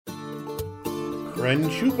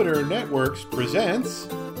Jupiter Networks presents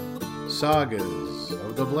Sagas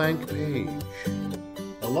of the Blank Page,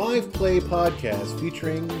 a live play podcast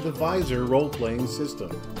featuring the Visor role-playing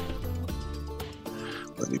system.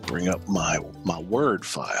 Let me bring up my Word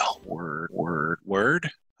file. Word.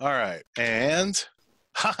 All right. And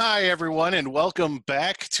hi, everyone, and welcome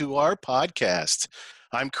back to our podcast.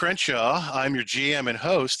 I'm Crenshaw. I'm your GM and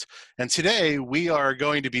host, and today we are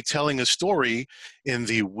going to be telling a story in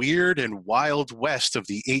the weird and wild west of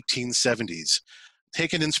the 1870s.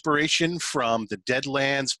 Taking inspiration from the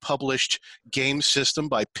Deadlands published game system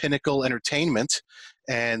by Pinnacle Entertainment.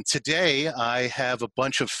 And today I have a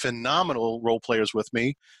bunch of phenomenal role players with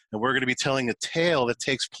me, and we're going to be telling a tale that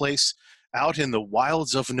takes place out in the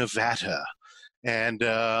wilds of Nevada. And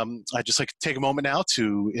I'd just like to take a moment now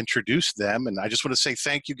to introduce them. And I just want to say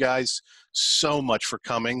thank you guys so much for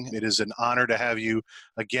coming. It is an honor to have you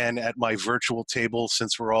again at my virtual table,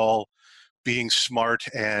 since we're all being smart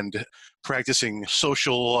and practicing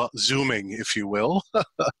social Zooming, if you will.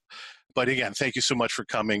 But again, thank you so much for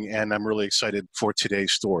coming, and I'm really excited for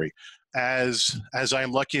today's story. As I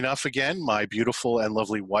am lucky enough, again, my beautiful and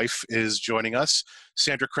lovely wife is joining us.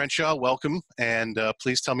 Sandra Crenshaw, welcome, and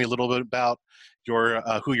please tell me a little bit about your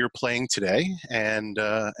who you're playing today, and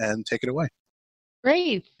take it away.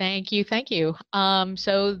 Great. Thank you.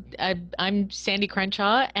 So I'm Sandy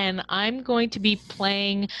Crenshaw, and I'm going to be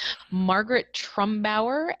playing Margaret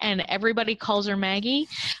Trumbauer, and everybody calls her Maggie.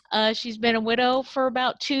 She's been a widow for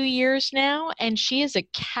about 2 years now, and she is a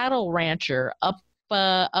cattle rancher up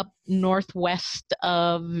northwest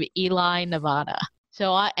of Ely, Nevada.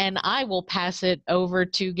 So I will pass it over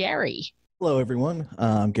to Gary. Hello, everyone.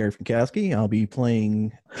 I'm Gary Frankowski. I'll be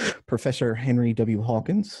playing Professor Henry W.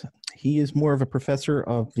 Hawkins. He is more of a professor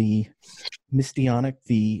of the mystionic,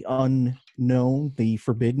 the unknown, the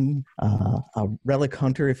forbidden, a relic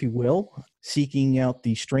hunter, if you will, seeking out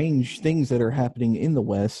the strange things that are happening in the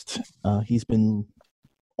West. He's been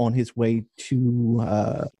on his way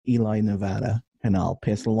to Ely, Nevada, and I'll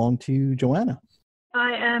pass it along to Joanna.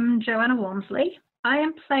 I am Joanna Walmsley. I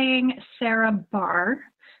am playing Sarah Barr.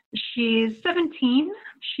 She's 17.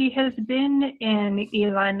 She has been in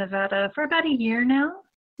Ely, Nevada for about a year now.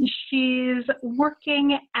 She's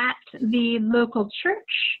working at the local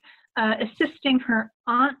church, assisting her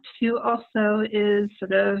aunt, who also is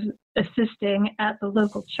sort of assisting at the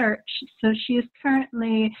local church. So she is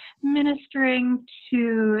currently ministering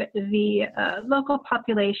to the local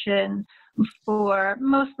population for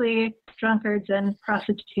mostly drunkards and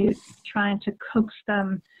prostitutes, trying to coax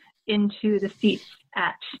them into the seats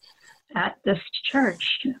at this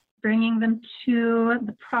church, bringing them to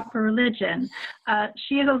the proper religion.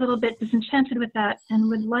 She is a little bit disenchanted with that and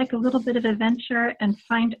would like a little bit of adventure and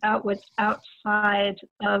find out what's outside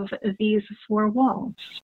of these four walls.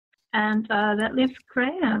 And that leaves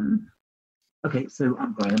Graham. Okay, so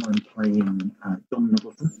I'm Graham. I'm playing John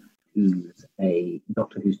Middleton, who's a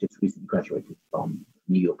doctor who's just recently graduated from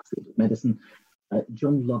New York School of Medicine.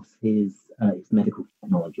 John loves his medical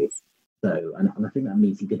technologies. So, and I think that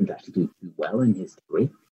means he didn't actually do well in his degree.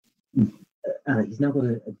 He's now got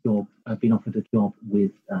a job, been offered a job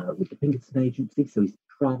with the Pinkerton Agency, so he's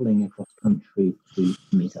traveling across country to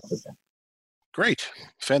meet up with them. Great.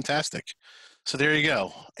 Fantastic. So there you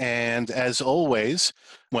go. And as always,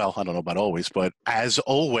 well, I don't know about always, but as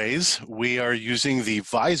always, we are using the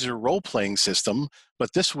Visor role-playing system,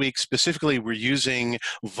 but this week specifically we're using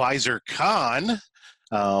VisorCon,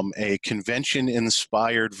 a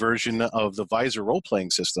convention-inspired version of the Visor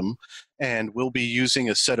role-playing system, and we'll be using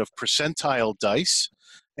a set of percentile dice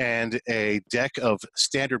and a deck of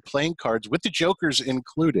standard playing cards with the jokers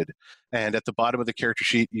included. And at the bottom of the character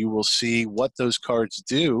sheet, you will see what those cards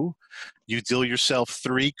do. You deal yourself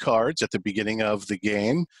 3 cards at the beginning of the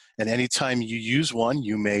game, and anytime you use one,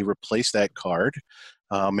 you may replace that card.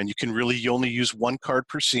 And you only use 1 card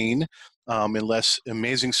per scene, unless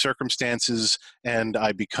amazing circumstances and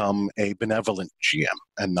I become a benevolent GM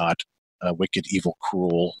and not a wicked, wicked,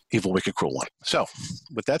 cruel one. So,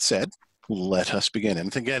 with that said, let us begin.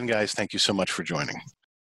 And again, guys, thank you so much for joining.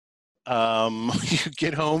 You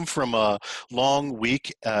get home from a long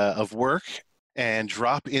week of work and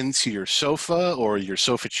drop into your sofa or your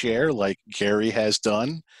sofa chair like Gary has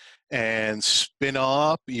done and spin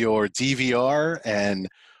up your DVR and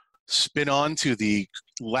spin on to the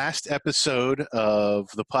last episode of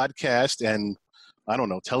the podcast and, I don't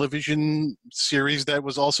know, television series that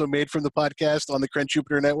was also made from the podcast on the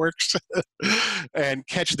Jupiter Networks and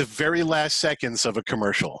catch the very last seconds of a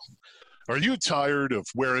commercial. Are you tired of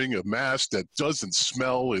wearing a mask that doesn't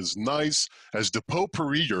smell as nice as the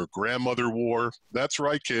potpourri your grandmother wore? That's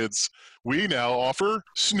right, kids. We now offer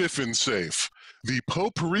Sniffin' Safe, the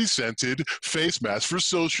potpourri scented face mask for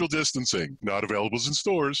social distancing. Not available in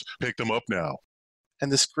stores. Pick them up now. And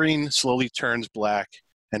the screen slowly turns black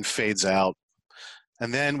and fades out.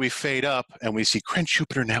 And then we fade up and we see Crunch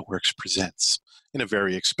Jupiter Networks presents in a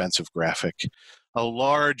very expensive graphic. A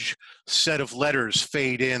large set of letters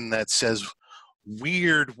fade in that says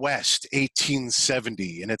Weird West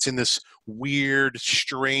 1870. And it's in this weird,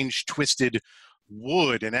 strange, twisted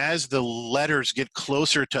wood. And as the letters get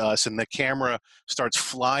closer to us and the camera starts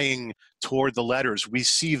flying toward the letters, we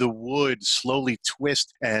see the wood slowly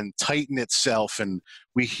twist and tighten itself. And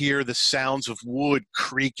we hear the sounds of wood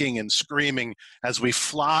creaking and screaming as we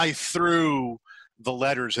fly through the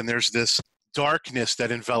letters. And there's this darkness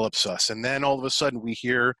that envelops us. And then all of a sudden we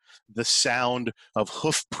hear the sound of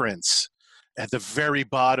hoof prints. At the very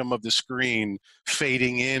bottom of the screen,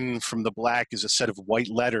 fading in from the black, is a set of white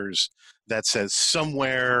letters that says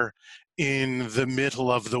somewhere in the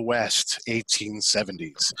middle of the West,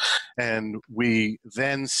 1870s. And we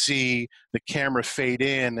then see the camera fade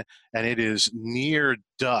in, and it is near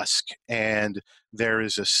dusk, and there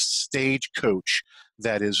is a stagecoach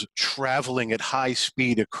that is traveling at high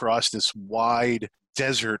speed across this wide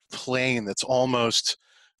desert plain that's almost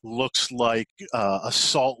looks like a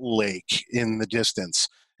salt lake in the distance.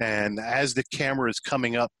 And as the camera is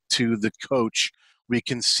coming up to the coach, we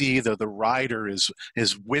can see that the rider is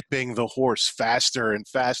whipping the horse faster and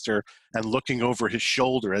faster and looking over his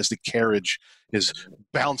shoulder as the carriage is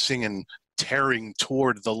bouncing and tearing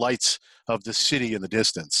toward the lights of the city in the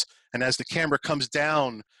distance. And as the camera comes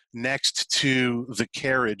down next to the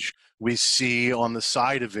carriage, we see on the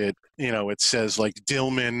side of it, it says like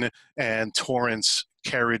Dillman and Torrance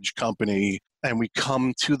Carriage Company. And we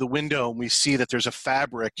come to the window and we see that there's a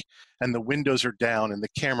fabric and the windows are down and the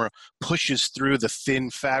camera pushes through the thin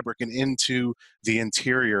fabric and into the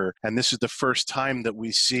interior. And this is the first time that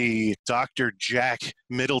we see Dr. Jack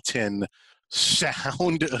Middleton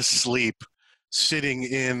sound asleep sitting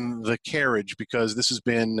in the carriage, because this has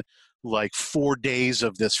been like 4 days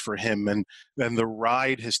of this for him, and the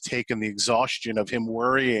ride has taken the exhaustion of him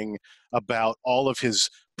worrying about all of his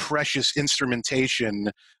precious instrumentation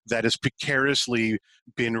that has precariously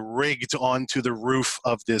been rigged onto the roof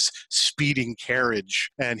of this speeding carriage,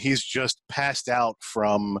 and he's just passed out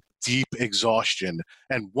from deep exhaustion.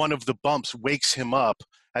 And one of the bumps wakes him up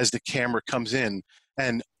as the camera comes in,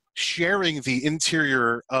 and sharing the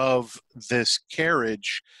interior of this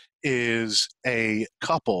carriage is a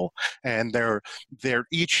couple, and they're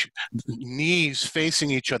each knees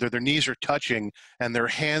facing each other. Their knees are touching and their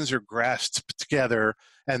hands are grasped together,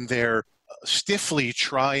 and they're stiffly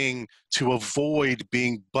trying to avoid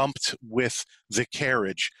being bumped with the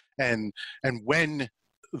carriage. And when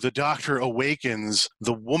the doctor awakens,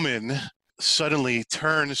 the woman suddenly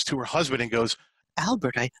turns to her husband and goes,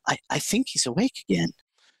 "Albert, I think he's awake again."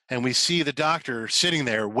 And we see the doctor sitting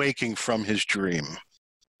there waking from his dream.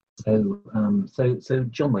 So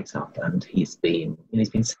John wakes up and he's been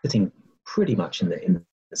sitting pretty much in the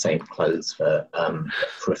same clothes for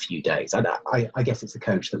a few days. I guess it's a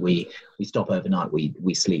coach that we stop overnight,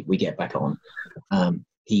 we sleep, we get back on.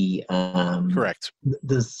 Correct.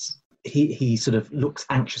 He sort of looks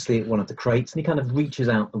anxiously at one of the crates and he kind of reaches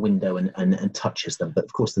out the window and touches them, but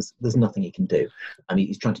of course there's nothing he can do. I mean,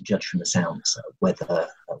 he's trying to judge from the sounds whether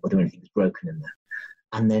anything is broken in there.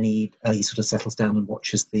 And then he sort of settles down and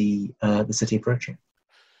watches the city approaching.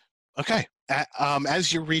 Okay.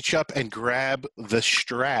 As you reach up and grab the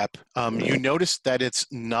strap, you notice that it's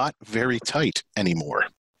not very tight anymore.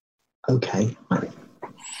 Okay.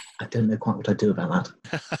 I don't know quite what I do about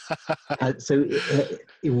that. So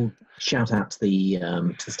he will shout out to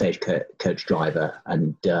the stagecoach driver,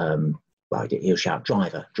 and he'll shout,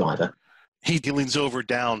 "Driver, driver." He leans over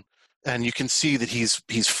down, and you can see that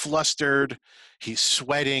he's flustered, he's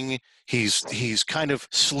sweating, he's kind of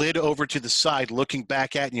slid over to the side, looking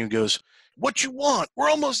back at you, and goes, "What you want? We're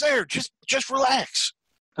almost there. Just relax."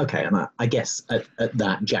 Okay, and I guess at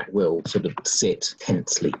that, Jack will sort of sit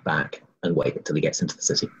tensely back and wait until he gets into the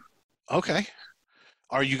city. Okay.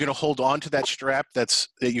 Are you going to hold on to that strap that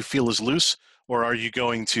you feel is loose, or are you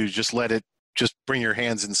going to just let it just bring your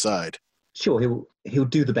hands inside? Sure, he'll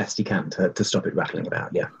do the best he can to stop it rattling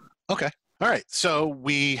about, yeah. Okay. All right. So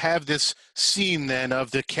we have this scene then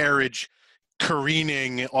of the carriage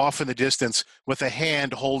careening off in the distance with a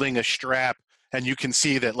hand holding a strap, and you can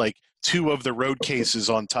see that like two of the road cases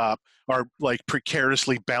on top are like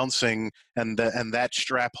precariously bouncing, and that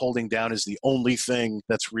strap holding down is the only thing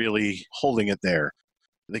that's really holding it there.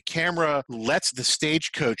 The camera lets the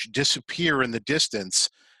stagecoach disappear in the distance,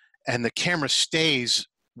 and the camera stays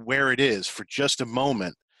where it is for just a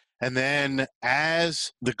moment. And then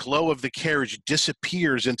as the glow of the carriage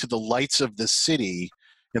disappears into the lights of the city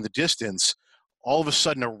in the distance, all of a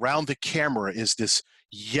sudden around the camera is this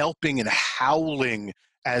yelping and howling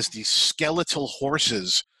as these skeletal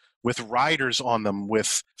horses with riders on them,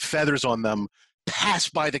 with feathers on them, pass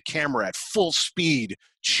by the camera at full speed,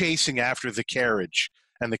 chasing after the carriage.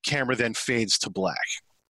 And the camera then fades to black.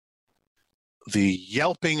 The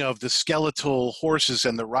yelping of the skeletal horses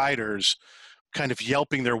and the riders, kind of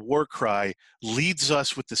yelping their war cry, leads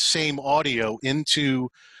us with the same audio into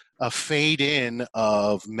a fade in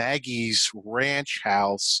of Maggie's ranch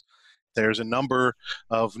house. There's a number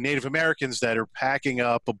of Native Americans that are packing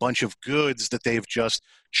up a bunch of goods that they've just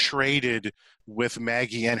traded with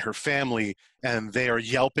Maggie and her family, and they are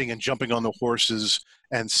yelping and jumping on the horses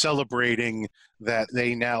and celebrating that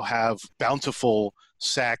they now have bountiful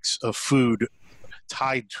sacks of food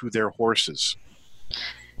tied to their horses.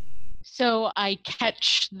 So I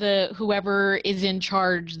catch whoever is in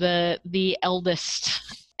charge, the eldest,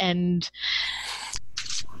 and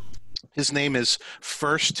his name is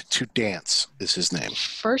First to Dance, is his name.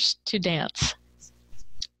 First to Dance.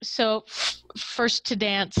 So First to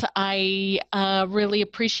Dance, I really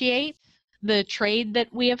appreciate the trade that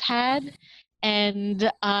we have had,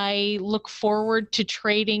 and I look forward to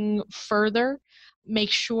trading further.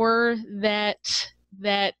 Make sure that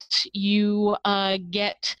you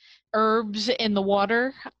get herbs in the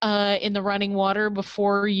water, in the running water,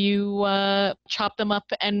 before you chop them up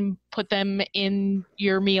and put them in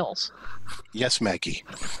your meals. Yes, Maggie.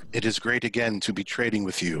 It is great again to be trading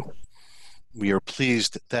with you. We are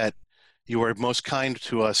pleased that you are most kind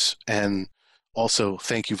to us, and also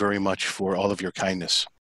thank you very much for all of your kindness.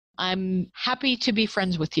 I'm happy to be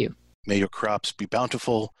friends with you. May your crops be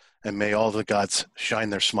bountiful, and may all the gods shine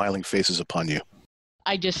their smiling faces upon you.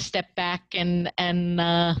 I just step back and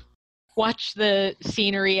watch the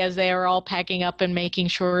scenery as they are all packing up and making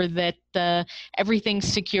sure that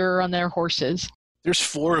everything's secure on their horses. There's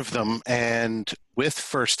 4 of them, and with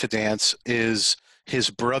First to Dance is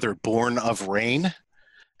his brother, Born of Rain,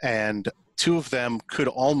 and 2 of them could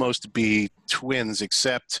almost be twins,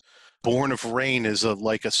 except Born of Rain is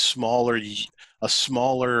like a smaller,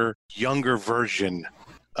 younger version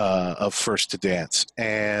of First to Dance.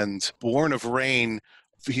 And Born of Rain,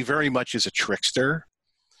 he very much is a trickster.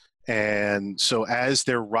 And so as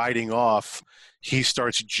they're riding off, he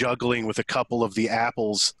starts juggling with a couple of the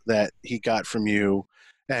apples that he got from you,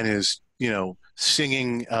 and is,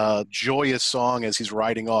 singing a joyous song as he's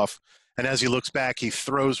riding off. And as he looks back, he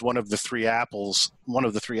throws one of the three apples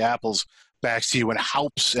back to you and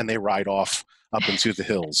howps, and they ride off up into the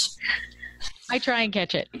hills. I try and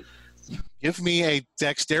catch it. Give me a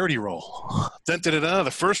dexterity roll. Dun-dun-dun-dun,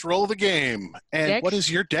 the first roll of the game. And what is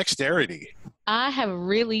your dexterity? I have a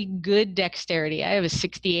really good dexterity. I have a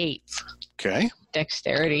 68. Okay.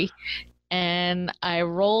 Dexterity. And I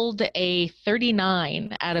rolled a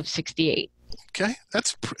 39 out of 68. Okay,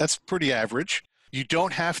 that's pretty average. You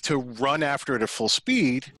don't have to run after it at full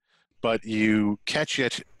speed, but you catch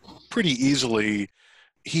it pretty easily.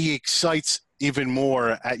 He excites even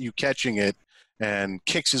more at you catching it and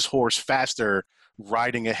kicks his horse faster,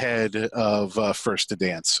 riding ahead of First to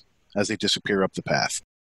Dance as they disappear up the path.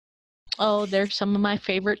 Oh, they're some of my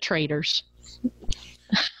favorite traders,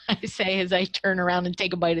 I say as I turn around and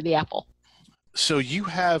take a bite of the apple. So you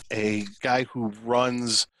have a guy who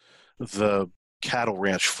runs the cattle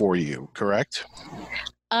ranch for you, correct?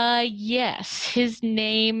 Yes. His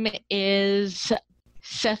name is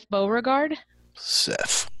Seth Beauregard.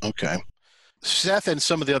 Seth, okay. Seth and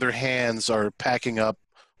some of the other hands are packing up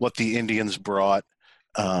what the Indians brought,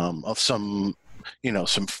 of some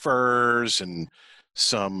furs and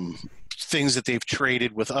some things that they've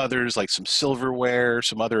traded with others, like some silverware,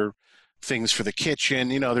 some other things for the kitchen.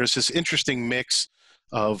 There's this interesting mix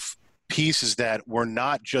of pieces that were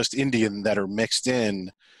not just Indian that are mixed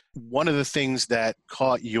in. One of the things that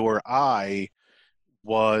caught your eye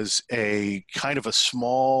was a kind of a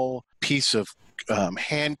small piece of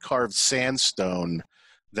hand-carved sandstone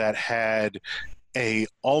that had a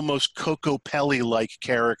almost Kokopelli-like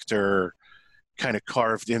character kind of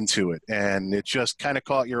carved into it, and it just kind of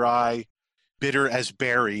caught your eye. Bitter as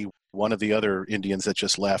Barry, one of the other Indians that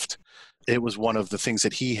just left, it was one of the things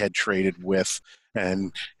that he had traded with,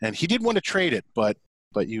 and he didn't want to trade it, but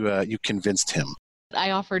you convinced him.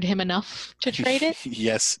 I offered him enough to trade it?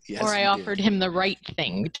 Yes. Or I offered him the right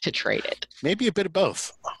thing to trade it? Maybe a bit of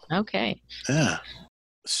both. Okay. Yeah.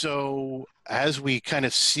 So as we kind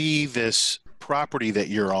of see this property that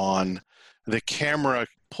you're on, the camera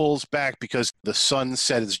pulls back because the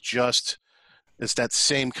sunset is just, it's that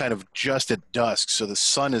same kind of just at dusk. So the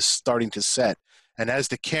sun is starting to set. And as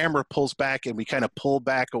the camera pulls back and we kind of pull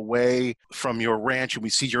back away from your ranch and we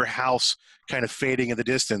see your house kind of fading in the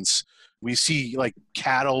distance, we see like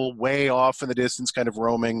cattle way off in the distance kind of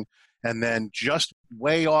roaming. And then just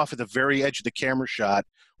way off at the very edge of the camera shot,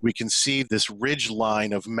 we can see this ridge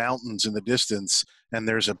line of mountains in the distance. And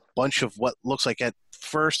there's a bunch of what looks like at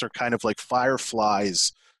first are kind of like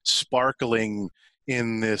fireflies sparkling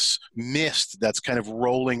in this mist that's kind of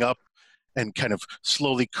rolling up and kind of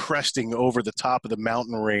slowly cresting over the top of the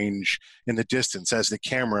mountain range in the distance as the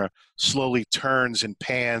camera slowly turns and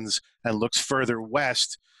pans and looks further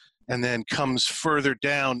west and then comes further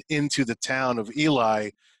down into the town of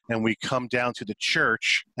Eli, and we come down to the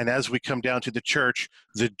church. And as we come down to the church,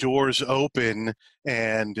 the doors open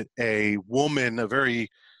and a woman, a very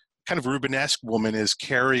kind of Rubenesque woman, is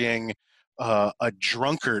carrying a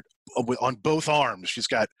drunkard on both arms. She's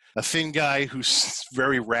got a thin guy who's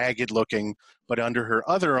very ragged looking, but under her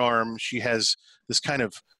other arm, she has this kind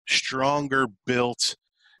of stronger built,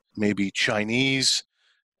 maybe Chinese,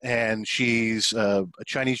 and she's a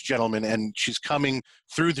Chinese gentleman, and she's coming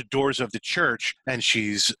through the doors of the church, and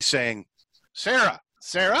she's saying, Sarah,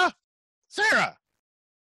 Sarah, Sarah.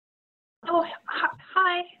 Oh,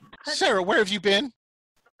 hi. Sarah, where have you been?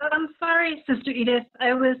 I'm sorry, Sister Edith. I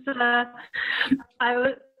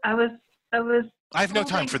have no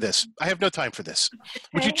time for this. I have no time for this.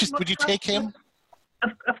 Would you take him?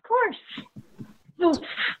 Of course.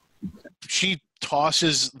 She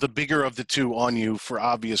tosses the bigger of the two on you for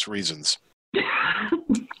obvious reasons.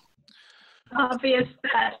 Obvious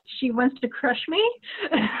that she wants to crush me.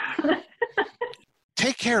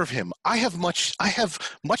 Take care of him. I have much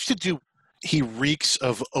to do. He reeks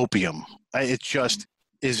of opium. It just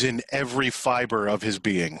is in every fiber of his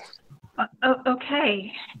being.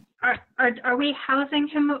 Okay. Are we housing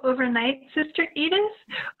him overnight, Sister Edith,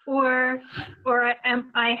 or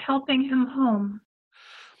am I helping him home?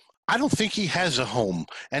 I don't think he has a home,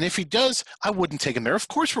 and if he does, I wouldn't take him there. Of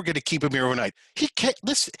course, we're going to keep him here overnight. He can't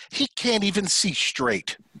even see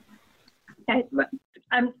straight.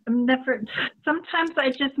 I'm never. Sometimes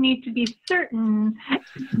I just need to be certain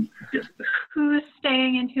who's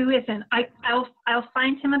staying and who isn't. I'll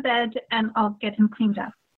find him a bed and I'll get him cleaned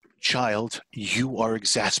up. Child, you are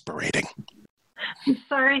exasperating. I'm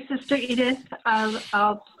sorry, Sister Edith.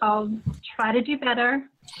 I'll try to do better.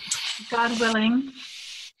 God willing.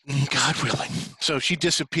 God willing. So she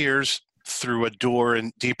disappears through a door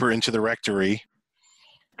and deeper into the rectory.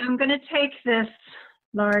 I'm going to take this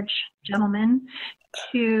large gentleman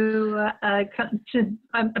to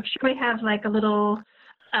I'm sure we have like a little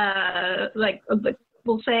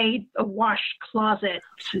we'll say a wash closet.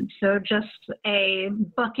 So just a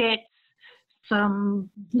bucket, some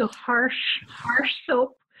harsh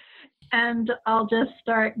soap, and I'll just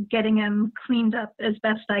start getting him cleaned up as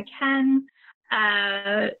best I can.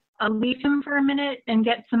 I'll leave him for a minute and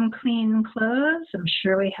get some clean clothes. I'm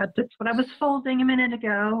sure we had that's what I was folding a minute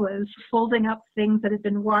ago, was folding up things that had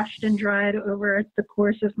been washed and dried over the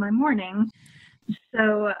course of my morning.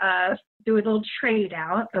 So do a little trade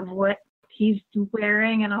out of what he's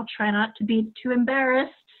wearing, and I'll try not to be too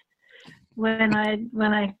embarrassed when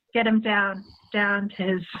I get him down to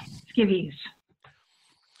his skivvies.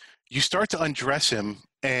 You start to undress him,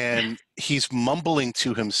 and he's mumbling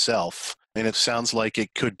to himself. And it sounds like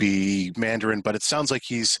it could be Mandarin, but it sounds like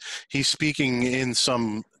he's speaking in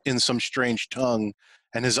some strange tongue,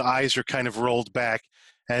 and his eyes are kind of rolled back,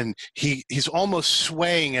 and he's almost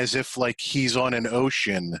swaying as if like he's on an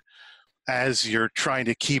ocean as you're trying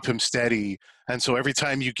to keep him steady. And so every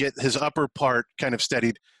time you get his upper part kind of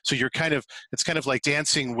steadied, so it's kind of like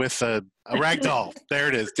dancing with a rag doll. There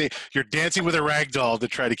it is. You're dancing with a rag doll to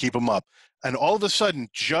try to keep him up. And all of a sudden,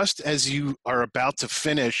 just as you are about to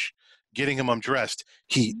finish getting him undressed,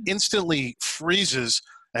 he instantly freezes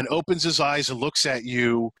and opens his eyes and looks at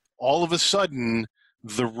you. All of a sudden,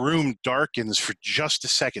 the room darkens for just a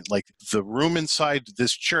second. Like the room inside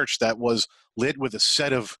this church that was lit with a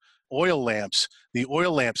set of oil lamps, the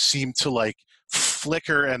oil lamps seem to like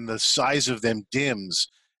flicker and the size of them dims.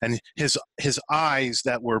 And his eyes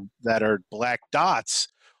that are black dots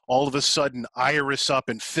all of a sudden iris up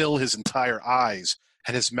and fill his entire eyes,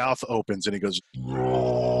 and his mouth opens and he goes,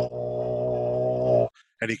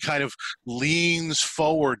 and he kind of leans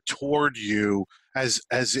forward toward you as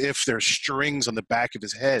if there's strings on the back of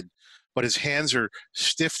his head, but his hands are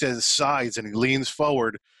stiff at his sides, and he leans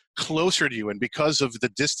forward closer to you, and because of the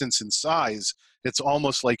distance and size, it's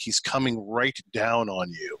almost like he's coming right down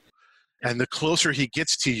on you. And the closer he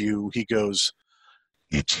gets to you, he goes,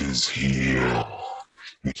 "It is here.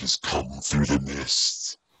 It has come through the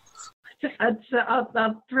mist.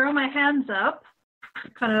 I'll throw my hands up,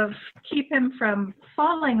 kind of keep him from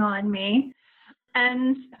falling on me,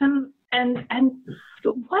 and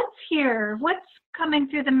what's here? What's coming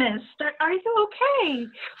through the mist? Are you okay?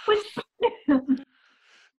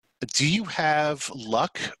 Do you have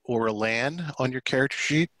luck or a land on your character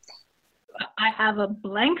sheet? I have a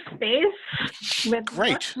blank space with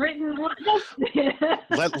Great. what's written.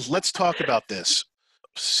 Let's talk about this.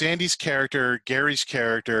 Sandy's character, Gary's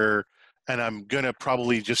character, and I'm going to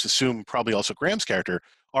probably just assume probably also Graham's character,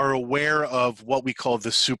 are aware of what we call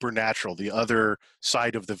the supernatural, the other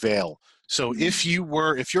side of the veil. So if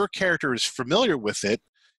your character is familiar with it,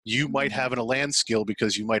 you might have a land skill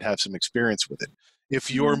because you might have some experience with it. If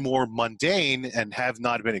you're more mundane and have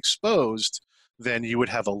not been exposed, then you would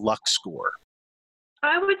have a luck score.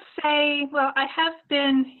 I would say, well, I have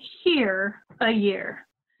been here a year,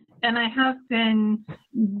 and I have been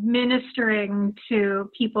ministering to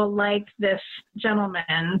people like this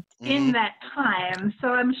gentleman in that time.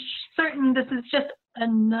 So I'm certain this is just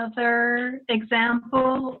another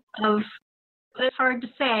example of, it's hard to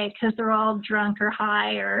say because they're all drunk or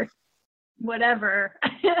high or whatever.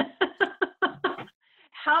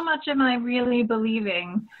 How much am I really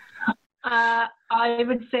believing? I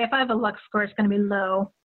would say if I have a luck score, it's going to be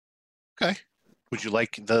low. Okay. Would you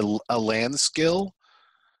like a land skill,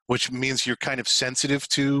 which means you're kind of sensitive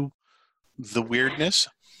to the weirdness?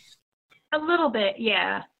 A little bit,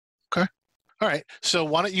 yeah. Okay. All right. So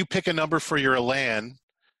why don't you pick a number for your Elan,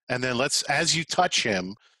 and then as you touch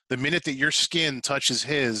him, the minute that your skin touches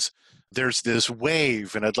his, there's this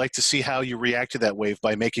wave, and I'd like to see how you react to that wave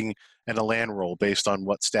by making an Elan roll based on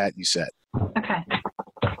what stat you set. Okay.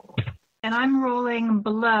 And I'm rolling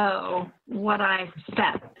below what I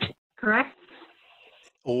set, correct?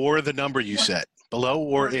 Or the number you set, below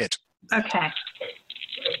or it. Okay.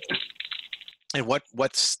 And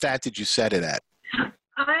what stat did you set it at?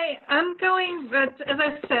 I'm going, as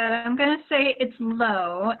I said, I'm going to say it's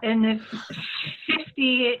low, and if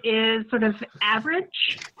 50 is sort of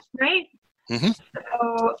average, right? Mm-hmm.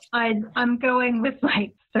 So I'm going with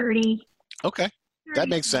like 30. Okay, that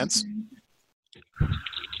makes sense.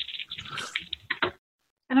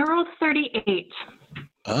 And I rolled 38.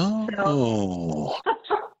 Oh.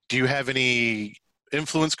 So. Do you have any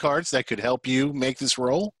influence cards that could help you make this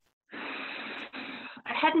roll?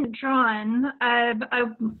 I hadn't drawn.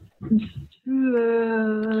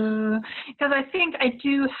 Because I think I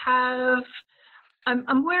do have.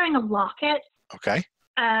 I'm wearing a locket. Okay.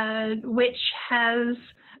 Which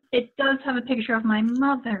it does have a picture of my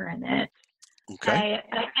mother in it. Okay.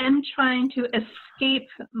 I am trying to escape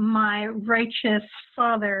my righteous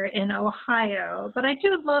father in Ohio, but I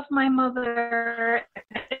do love my mother,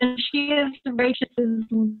 and she is righteous as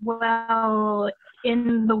well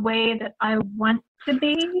in the way that I want to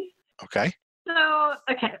be. Okay. So,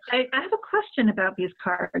 I have a question about these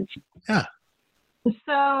cards. Yeah.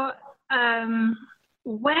 So,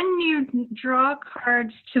 when you draw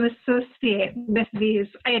cards to associate with these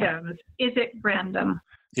items, is it random?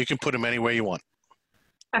 You can put them any way you want.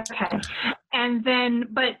 Okay. And then,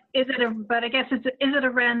 but I guess is it a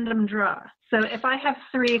random draw? So if I have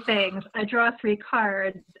 3 things, I draw 3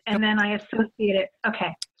 cards, and then I associate it.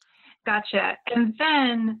 Okay. Gotcha. And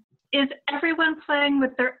then, is everyone playing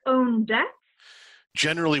with their own deck?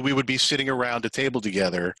 Generally, we would be sitting around a table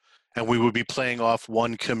together, and we would be playing off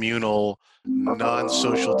one communal,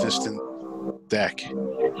 non-social distant deck.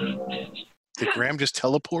 Did Graham just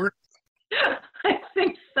teleport? I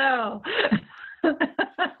think so.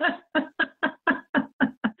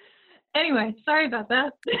 Anyway, sorry about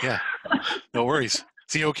that. Yeah, no worries.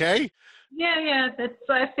 Is he okay? Yeah.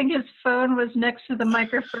 I think his phone was next to the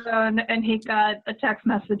microphone, and he got a text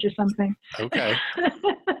message or something. Okay.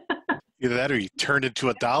 Either that or he turned into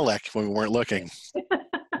a Dalek when we weren't looking.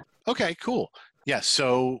 Okay, cool. Yeah,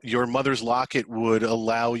 so your mother's locket would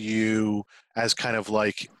allow you as kind of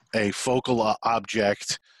like a focal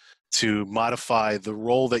object to modify the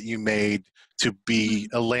roll that you made to be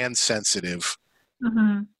a land sensitive.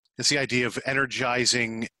 Mm-hmm. It's the idea of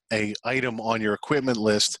energizing a item on your equipment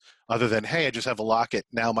list other than, hey, I just have a locket.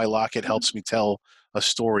 Now my locket helps me tell a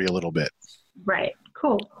story a little bit. Right.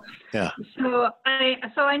 Cool. Yeah. So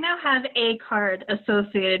I now have a card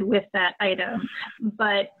associated with that item,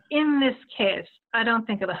 but in this case, I don't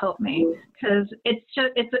think it'll help me because it's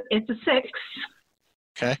a 6.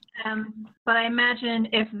 Okay. But I imagine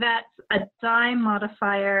if that's a die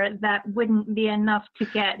modifier, that wouldn't be enough to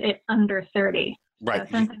get it under 30. Right.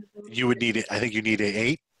 So you would need it. I think you need an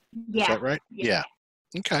 8. Yeah. Is that right? Yeah.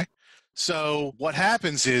 Okay. So what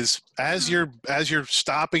happens is as you're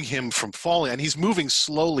stopping him from falling, and he's moving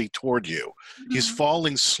slowly toward you, he's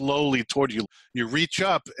falling slowly toward you. You reach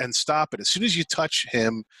up and stop it. As soon as you touch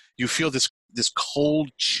him, you feel this cold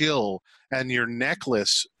chill, and your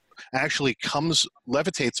necklace actually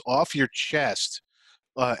levitates off your chest,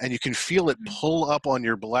 and you can feel it pull up on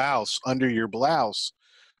your blouse, under your blouse,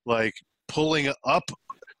 like pulling up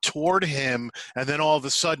toward him, and then all of a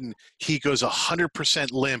sudden he goes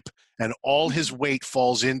 100% limp, and all his weight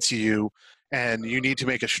falls into you, and you need to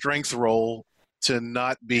make a strength roll to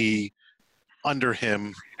not be under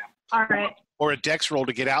him. All right. Or a dex roll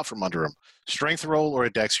to get out from under him. Strength roll or a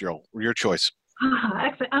dex roll, your choice.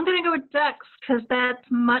 Excellent. I'm going to go with dex because that's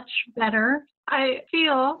much better. I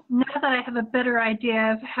feel, now that I have a better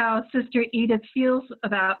idea of how Sister Edith feels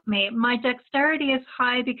about me, my dexterity is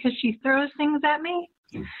high because she throws things at me.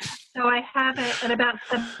 So I have it at about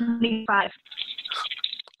 75.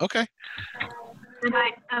 Okay. And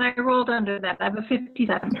I rolled under that. I have a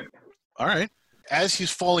 57. All right. As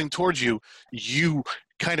he's falling towards you, you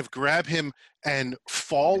kind of grab him and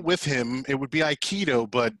fall with him. It would be Aikido,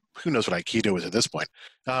 but who knows what Aikido is at this point.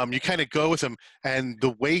 You kind of go with him, and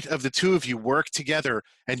the weight of the two of you work together,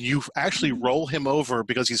 and you actually roll him over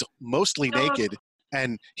because he's mostly naked,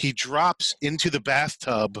 and he drops into the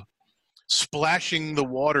bathtub, splashing the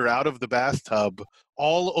water out of the bathtub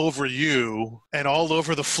all over you and all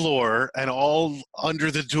over the floor and all under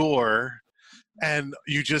the door. And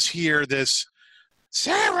you just hear this,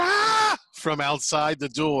 "Sarah!" from outside the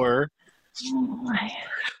door.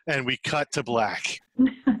 And we cut to black.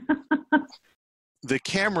 The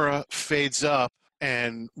camera fades up,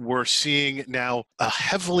 and we're seeing now a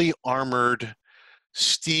heavily armored,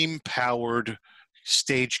 steam-powered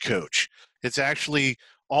stagecoach. It's actually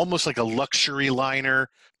almost like a luxury liner.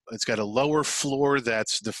 It's got a lower floor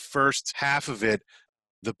that's the first half of it.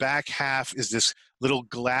 The back half is this little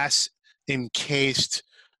glass encased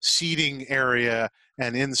seating area,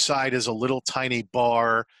 and inside is a little tiny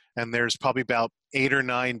bar, and there's probably about 8 or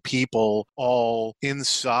 9 people all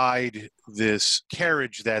inside this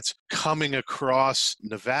carriage that's coming across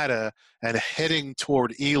Nevada and heading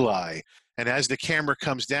toward Eli. And as the camera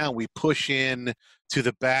comes down, we push in to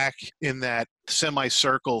the back in that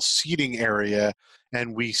semicircle seating area,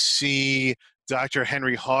 and we see Dr.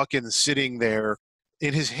 Henry Hawkins sitting there.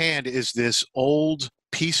 In his hand is this old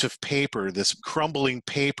piece of paper, this crumbling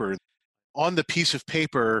paper. On the piece of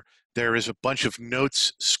paper, there is a bunch of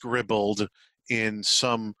notes scribbled in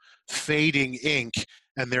some fading ink,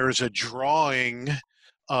 and there is a drawing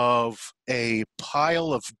of a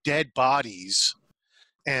pile of dead bodies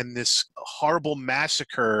and this horrible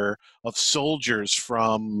massacre of soldiers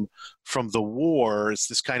from the war. It's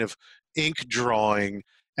this kind of ink drawing,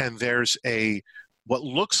 and there's what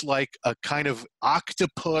looks like a kind of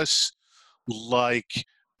octopus like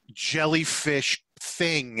jellyfish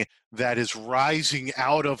thing that is rising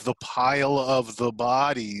out of the pile of the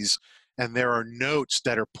bodies, and there are notes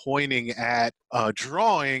that are pointing at a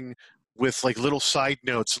drawing with like little side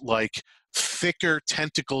notes like thicker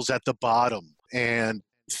tentacles at the bottom and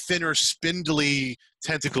thinner spindly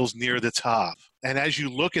tentacles near the top. And as you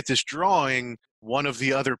look at this drawing, one of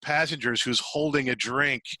the other passengers who's holding a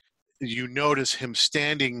drink, you notice him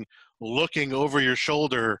standing looking over your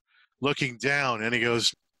shoulder, looking down, and he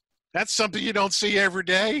goes, "That's something you don't see every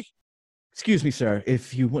day." Excuse me, sir,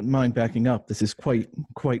 if you wouldn't mind backing up. This is quite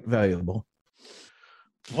valuable.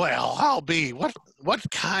 Well, I'll be. What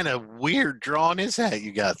kind of weird drawing is that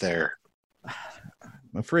you got there?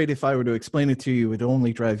 I'm afraid if I were to explain it to you, it would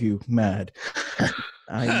only drive you mad.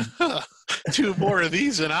 2 more of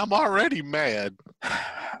these and I'm already mad.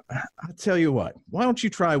 I'll tell you what. Why don't you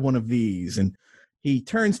try one of these? And he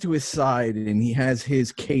turns to his side, and he has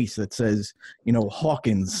his case that says,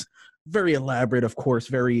 Hawkins. Very elaborate, of course,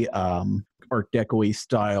 very Art Deco-y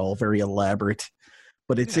style, very elaborate.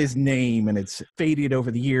 But it's his name, and it's faded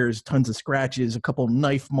over the years, tons of scratches, a couple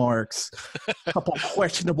knife marks, a couple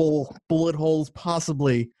questionable bullet holes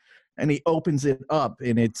possibly. And he opens it up,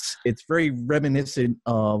 and it's very reminiscent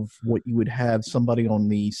of what you would have somebody on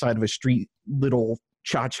the side of a street, little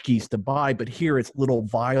tchotchkes to buy. But here it's little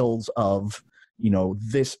vials of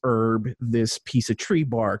this herb, this piece of tree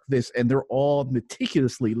bark, this, and they're all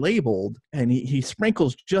meticulously labeled. And he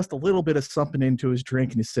sprinkles just a little bit of something into his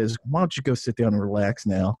drink, and he says, "Why don't you go sit down and relax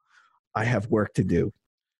now? I have work to do."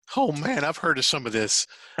 Oh man, I've heard of some of this.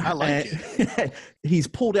 I like it. He's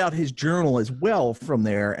pulled out his journal as well from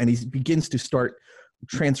there, and he begins to start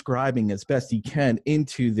transcribing as best he can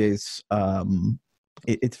into this.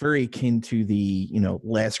 It's very akin to the,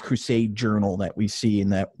 Last Crusade journal that we see in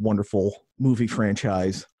that wonderful movie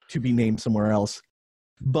franchise, to be named somewhere else.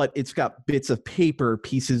 but it's got bits of paper,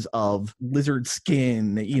 pieces of lizard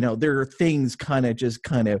skin. There are things kind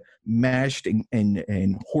of mashed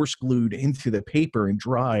and horse glued into the paper and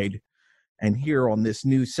dried. And here on this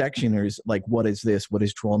new section, there's like, what is this? What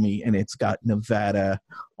is Draw Me? And it's got Nevada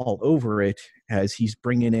all over it as he's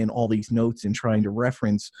bringing in all these notes and trying to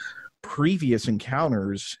reference previous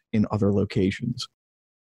encounters in other locations.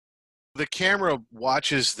 The camera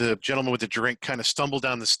watches the gentleman with the drink kind of stumble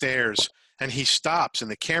down the stairs, and he stops, and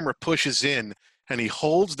the camera pushes in, and he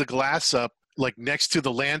holds the glass up like next to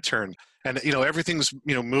the lantern. And, everything's,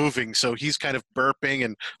 moving. So he's kind of burping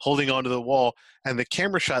and holding onto the wall. And the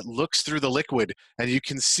camera shot looks through the liquid, and you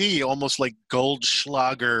can see almost like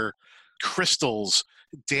Goldschlager crystals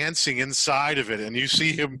dancing inside of it. And you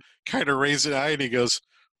see him kind of raise an eye, and he goes,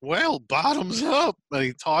 "Well, bottoms up." And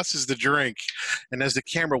he tosses the drink. And as the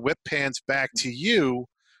camera whip pans back to you,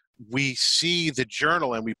 we see the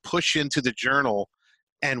journal, and we push into the journal,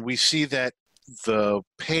 and we see that the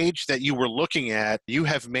page that you were looking at, you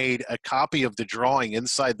have made a copy of the drawing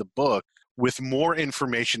inside the book with more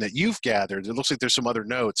information that you've gathered. It looks like there's some other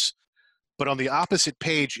notes. But on the opposite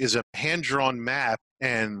page is a hand-drawn map,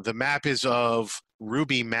 and the map is of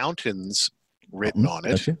Ruby Mountains written on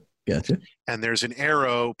it. Gotcha. And there's an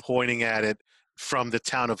arrow pointing at it from the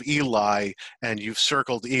town of Eli, and you've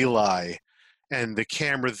circled Eli. And the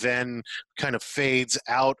camera then kind of fades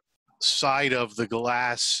outside of the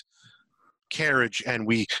glass carriage, and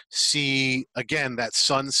we see again that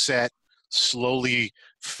sunset slowly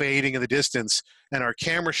fading in the distance, and our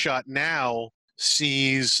camera shot now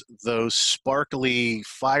sees those sparkly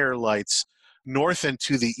firelights north and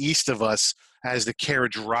to the east of us as the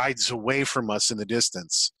carriage rides away from us in the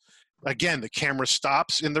distance. Again, the camera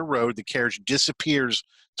stops in the road, the carriage disappears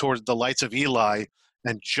towards the lights of Eli,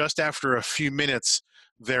 and just after a few minutes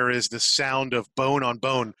there is the sound of bone on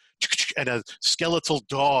bone, and a skeletal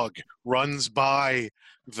dog runs by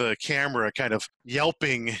the camera, kind of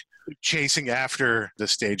yelping, chasing after the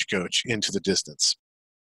stagecoach into the distance.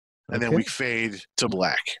 And then we fade to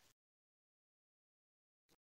black.